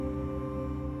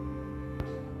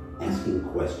asking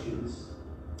questions.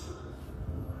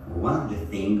 One of the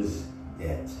things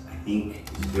that I think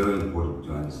is very important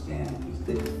to understand is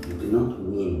that you cannot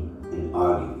win an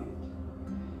argument.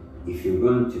 If you're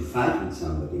going to fight with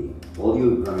somebody, all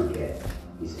you're going to get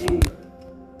is anger.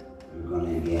 You're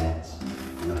going to get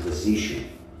an opposition.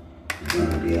 You're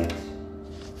going to get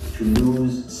to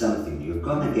lose something. You're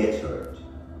going to get hurt.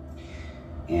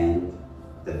 And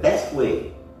the best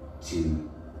way to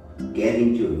get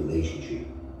into a relationship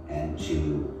and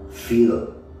to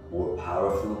feel more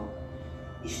powerful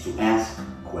is to ask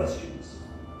questions.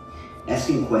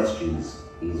 Asking questions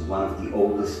is one of the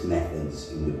oldest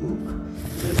methods in the book.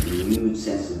 It has been used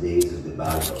since the days of the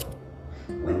Bible.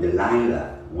 When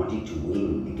Delilah wanted to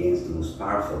win against the most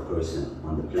powerful person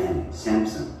on the planet,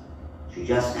 Samson, she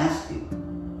just asked him,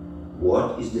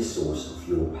 "What is the source of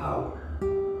your power?"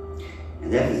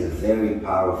 And that is a very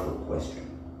powerful question.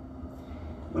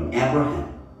 When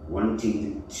Abraham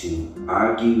wanted to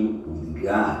argue with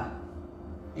God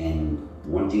and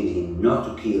wanted him not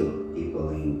to kill people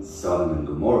in Sodom and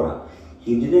Gomorrah,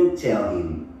 he didn't tell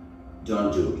him,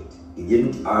 "Don't do it." He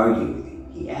didn't argue with him.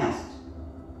 He asked,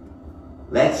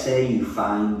 "Let's say you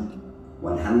find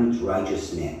 100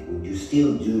 righteous men. Would you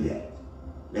still do that?"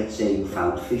 Let's say you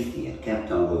found 50 and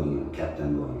kept on going and kept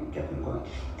on going and kept on going.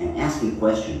 And asking a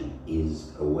question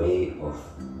is a way of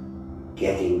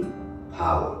getting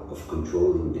power, of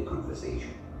controlling the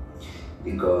conversation.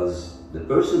 Because the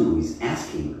person who is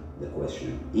asking the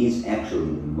question is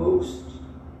actually the most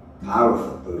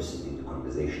powerful person in the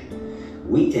conversation.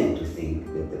 We tend to think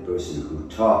that the person who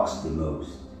talks the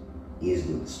most is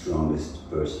the strongest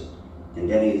person. And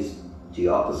that is the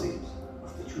opposite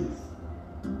of the truth.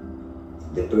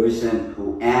 The person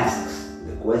who asks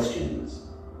the questions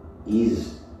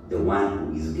is the one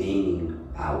who is gaining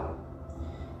power.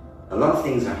 A lot of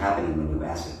things are happening when you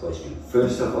ask a question.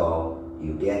 First of all,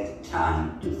 you get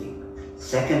time to think.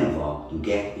 Second of all, you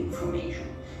get information.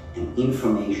 And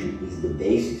information is the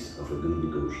basis of a good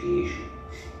negotiation,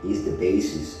 is the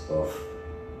basis of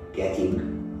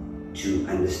getting to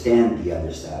understand the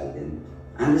other side. And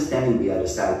understanding the other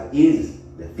side is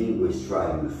the thing we're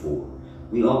striving for.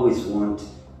 We always want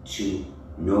to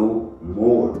know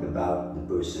more about the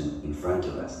person in front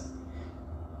of us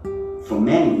for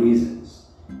many reasons,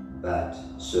 but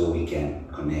so we can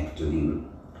connect to him,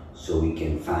 so we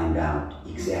can find out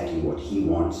exactly what he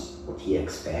wants, what he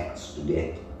expects to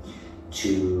get,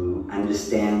 to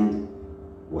understand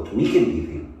what we can give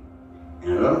him.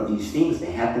 And a lot of these things,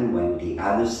 they happen when the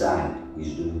other side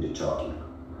is doing the talking.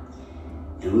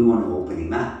 And we want to open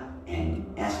him up, and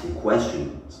asking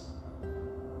questions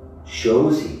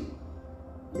shows him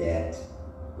that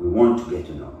we want to get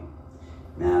to know him.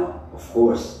 Now, of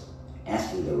course,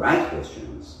 asking the right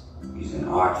questions is an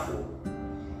art form,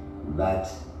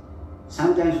 but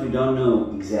sometimes we don't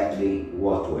know exactly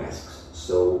what to ask.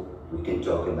 So we can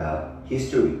talk about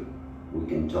history, we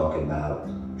can talk about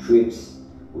trips,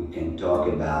 we can talk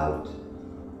about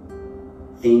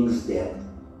things that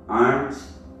aren't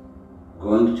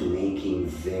going to make him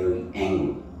very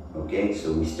angry. Okay,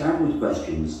 so we start with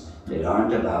questions that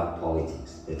aren't about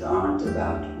politics, that aren't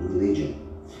about religion,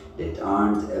 that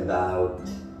aren't about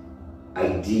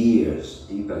ideas,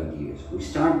 deep ideas. We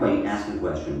start by asking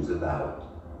questions about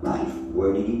life.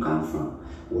 Where did you come from?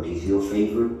 What is your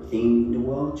favorite thing in the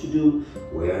world to do?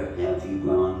 Where have you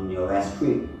gone on your last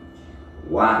trip?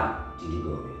 Why did you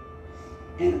go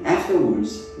there? And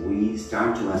afterwards, we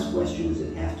start to ask questions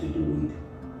that have to do with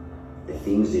the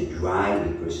things that drive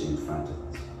the person in front of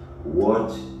us.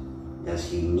 What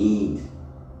does he need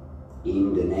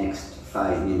in the next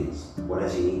 5 minutes? What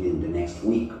does he need in the next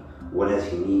week? What does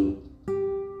he need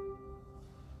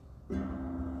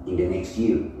in the next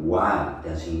year? Why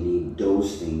does he need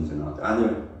those things and not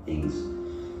other things?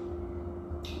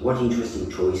 What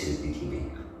interesting choices did he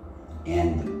make?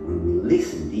 And when we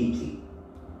listen deeply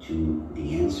to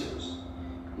the answers,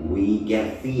 we get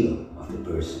a feel of the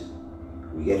person.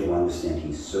 We get to understand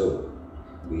his soul.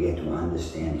 We get to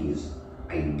understand his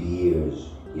ideas,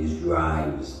 his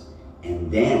drives, and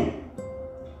then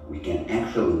we can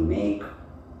actually make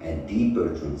a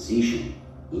deeper transition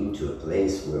into a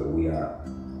place where we are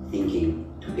thinking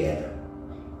together.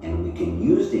 And we can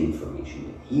use the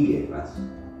information that he gave us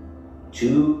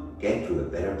to get to a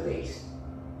better place,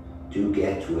 to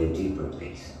get to a deeper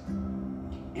place.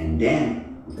 And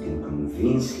then we can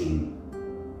convince him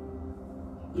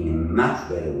in a much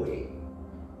better way,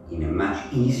 in a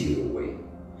much easier way,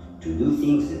 to do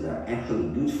things that are actually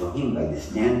good for him by the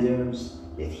standards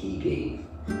that he gave,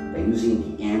 by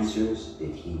using the answers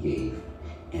that he gave.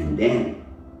 And then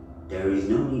there is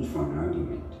no need for an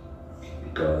argument,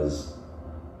 because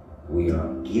We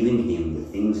are giving him the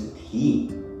things that he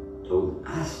told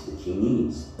us that he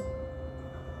needs.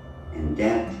 And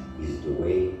that is the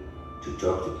way to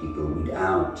talk to people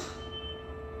without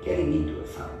getting into a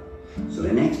fight. So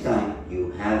the next time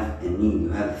you have a need, you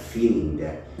have a feeling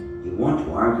that you want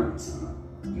to argue with someone,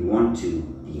 you want to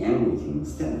be angry with him,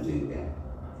 instead of doing that,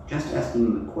 just ask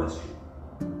him a question.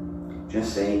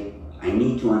 Just say, I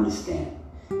need to understand.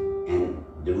 And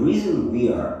the reason we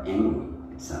are angry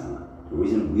at someone, the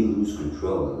reason we lose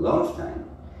control a lot of time,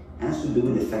 has to do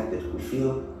with the fact that we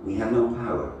feel we have no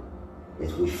power,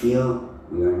 that we feel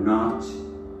we are not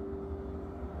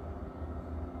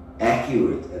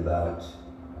accurate about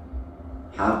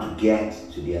how to get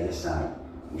to the other side.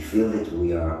 We feel that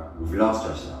we've lost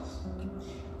ourselves.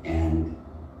 And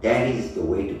that is the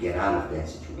way to get out of that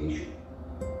situation.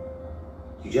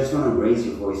 You just want to raise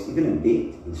your voice even a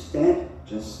bit. Instead,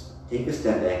 just take a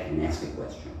step back and ask a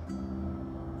question.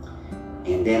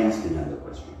 And then ask another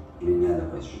question, and another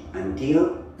question,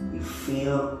 until you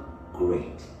feel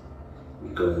great.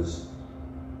 Because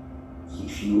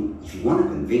if you want to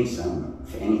convince someone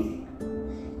of anything,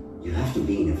 you have to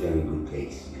be in a very good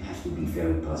place. You have to be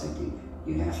very positive.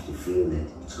 You have to feel that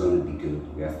it's going to be good.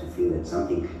 You have to feel that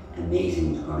something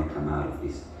amazing is going to come out of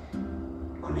this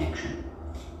connection.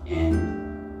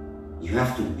 And you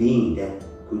have to be in that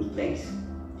good place.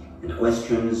 And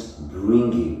questions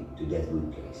bring you to that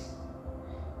good place.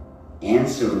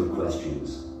 Answering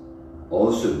questions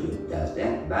also does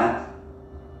that, but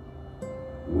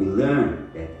we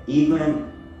learn that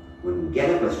even when we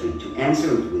get a question, to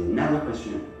answer it with another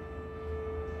question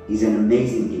is an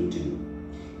amazing thing to do.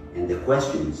 And the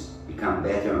questions become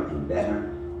better and better,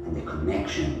 and the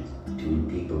connection between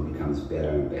people becomes better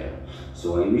and better.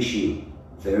 So I wish you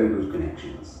very good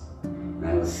connections, and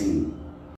I will see you